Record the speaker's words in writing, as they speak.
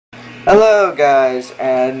Hello guys,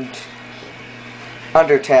 and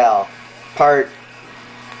Undertale, part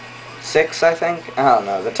 6 I think? I don't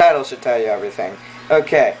know, the title should tell you everything.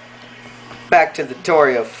 Okay, back to the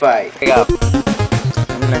tutorial fight. Here we go.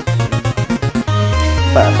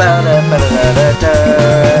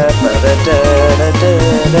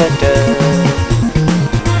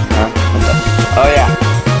 Oh yeah.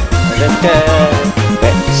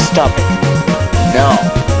 Wait, stop it. No,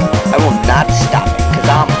 I will not stop it, because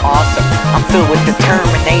I'm awesome. I'm filled with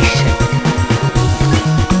determination.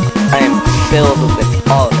 I am filled with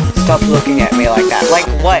all of it. Stop looking at me like that. Like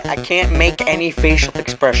what? I can't make any facial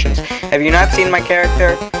expressions. Have you not seen my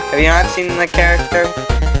character? Have you not seen the character?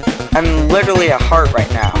 I'm literally a heart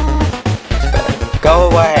right now. Go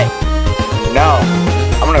away. No.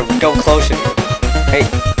 I'm gonna go closer to you. Hey,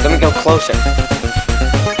 let me go closer.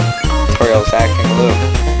 Tutorial's acting loop.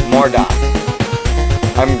 More dots.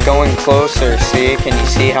 I'm going closer, see? Can you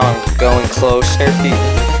see how I'm going closer?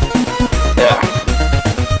 Yeah.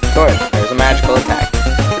 Good, there's a magical attack.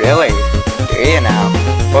 Really? Do you now?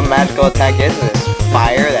 What magical attack is this?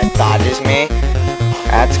 Fire that dodges me?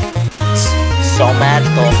 That's so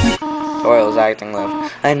magical. Tutorial's acting low.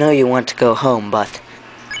 I know you want to go home, but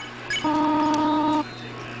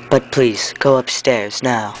please, go upstairs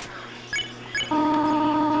now.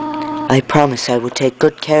 I promise I will take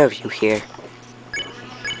good care of you here.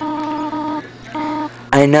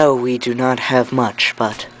 I know we do not have much,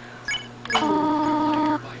 but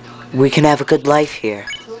we can have a good life here.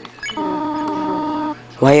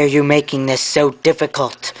 Why are you making this so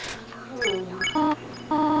difficult?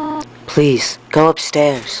 Please, go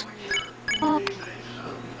upstairs.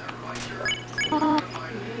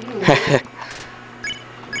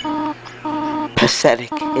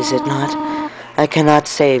 Pathetic, is it not? I cannot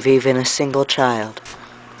save even a single child.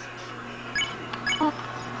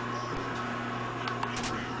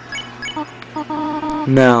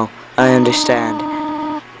 No, I understand.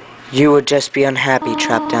 You would just be unhappy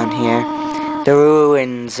trapped down here. The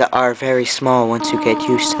ruins are very small once you get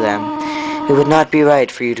used to them. It would not be right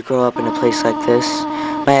for you to grow up in a place like this.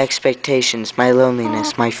 My expectations, my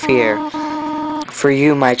loneliness, my fear. For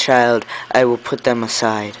you, my child, I will put them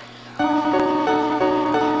aside.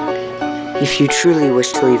 If you truly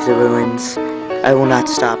wish to leave the ruins, I will not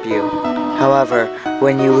stop you. However,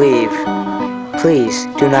 when you leave, please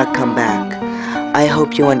do not come back. I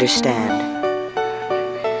hope you understand.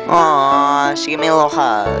 Aww, she gave me a little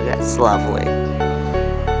hug. That's lovely.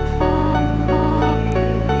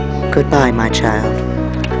 Goodbye, my child.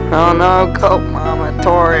 Oh no, go, Mama,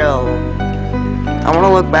 tutorial. I want to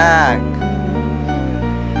look back.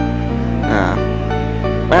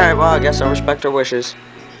 Alright, well, I guess I'll respect her wishes.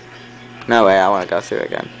 No way, I want to go through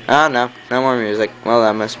again. Oh no, no more music. Well,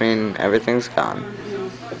 that must mean everything's gone.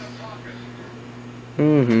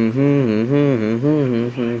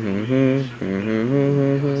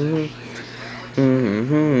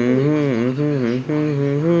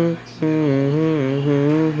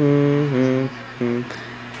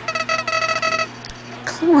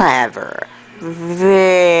 Clever. Very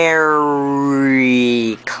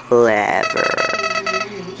clever.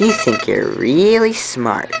 You think you're really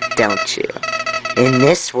smart, don't you? In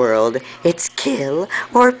this world, it's kill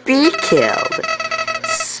or be killed.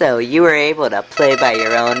 So you were able to play by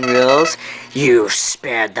your own rules? You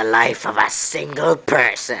spared the life of a single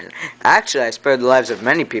person. Actually, I spared the lives of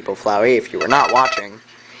many people, Flowey, if you were not watching.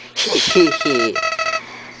 Hee.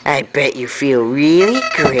 I bet you feel really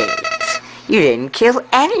great. You didn't kill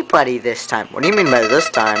anybody this time. What do you mean by this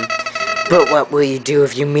time? But what will you do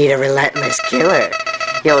if you meet a relentless killer?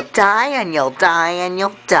 You'll die and you'll die and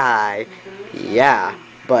you'll die. Yeah,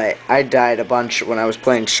 but I died a bunch when I was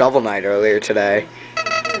playing Shovel Knight earlier today.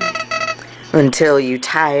 Until you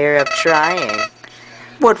tire of trying.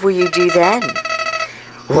 What will you do then?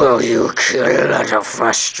 Will you kill out of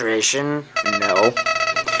frustration? No.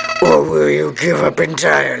 Or will you give up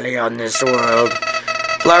entirely on this world?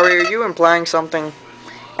 Flowery, are you implying something?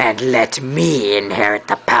 And let me inherit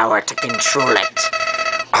the power to control it.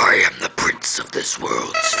 I am the prince of this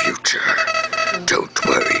world's future. Don't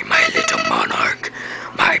worry, my little monarch.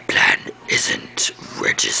 My plan isn't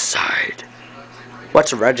regicide.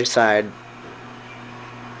 What's regicide?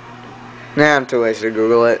 Nah, I'm too lazy to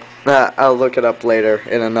Google it. I'll look it up later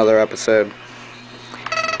in another episode.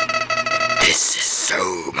 This is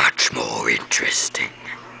so much more interesting.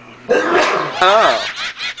 Oh.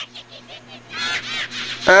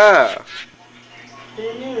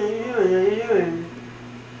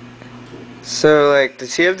 So, like,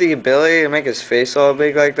 does he have the ability to make his face all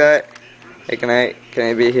big like that? Hey, can I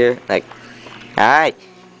be here? Like, hi,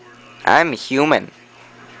 I'm human.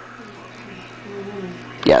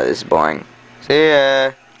 Yeah, this is boring. See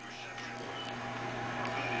ya.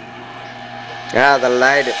 Ah, the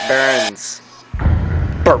light, it burns.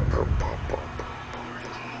 Burp, burp, burp, burp.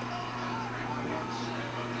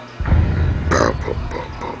 Burp, burp, burp,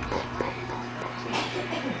 burp, burp.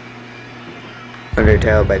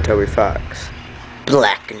 Undertale by Toby Fox.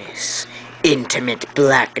 Blackness. Intimate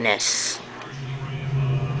blackness.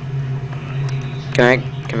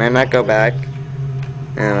 Can I not go back?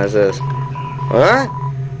 And what's this? What?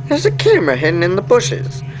 There's a camera hidden in the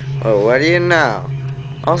bushes. Oh, what do you know?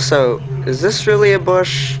 Also, is this really a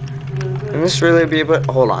bush? Can this really be a bush?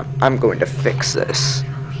 Hold on, I'm going to fix this.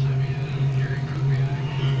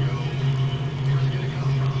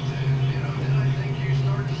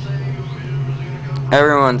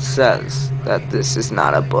 Everyone says that this is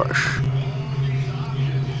not a bush.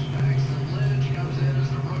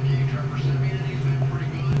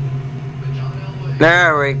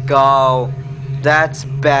 There we go. That's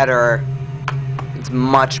better. It's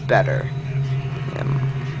much better.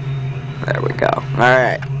 There we go.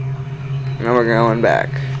 Alright. Now we're going back.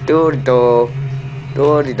 Do-de-do.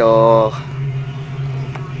 Do-de-do.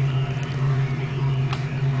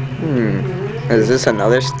 Is this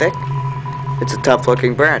another stick? It's a tough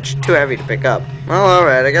looking branch. Too heavy to pick up. Well,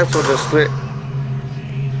 alright. I guess we'll just...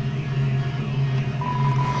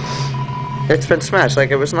 It's been smashed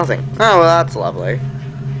like it was nothing. Oh, well, that's lovely.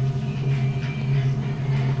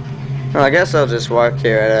 Well, I guess I'll just walk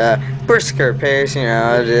here at a brisker pace, you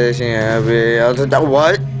know, just, you know,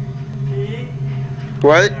 what?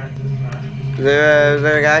 What? Is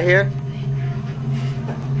there a guy here?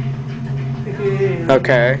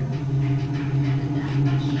 Okay.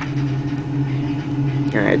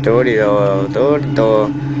 Alright, do-de-do.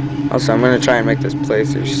 Also, I'm gonna try and make this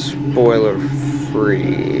playthrough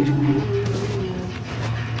spoiler-free.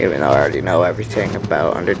 Even though I already know everything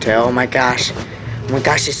about Undertale. Oh my gosh. Oh my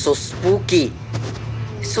gosh, it's so spooky.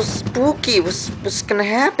 It's so spooky. What's gonna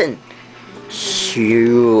happen?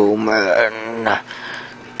 Human,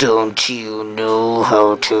 don't you know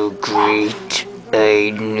how to greet a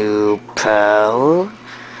new pal?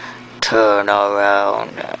 Turn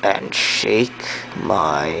around and shake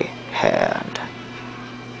my hand.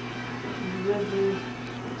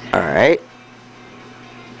 Alright.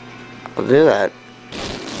 I'll do that.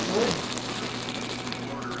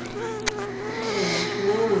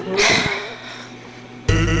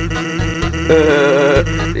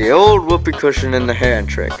 The old whoopee cushion and the hand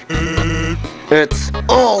trick. It's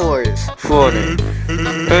always funny.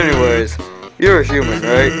 Anyways, you're a human,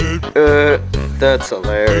 right? That's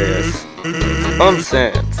hilarious. I'm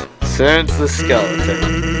Sans. Sans the skeleton.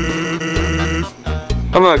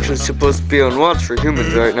 I'm actually supposed to be on watch for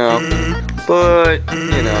humans right now. But,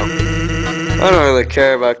 you know, I don't really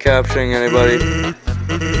care about capturing anybody.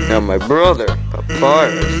 Now my brother,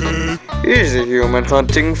 Papyrus, he's a human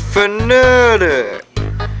hunting fanatic.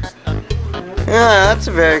 Yeah, that's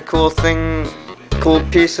a very cool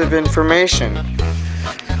piece of information.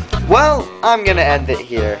 Well, I'm gonna end it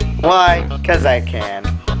here. Why? 'Cause I can.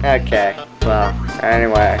 Okay, well,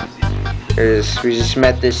 anyway. We just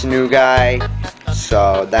met this new guy,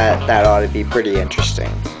 so that ought to be pretty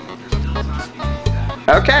interesting.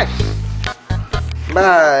 Okay.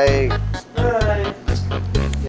 Bye.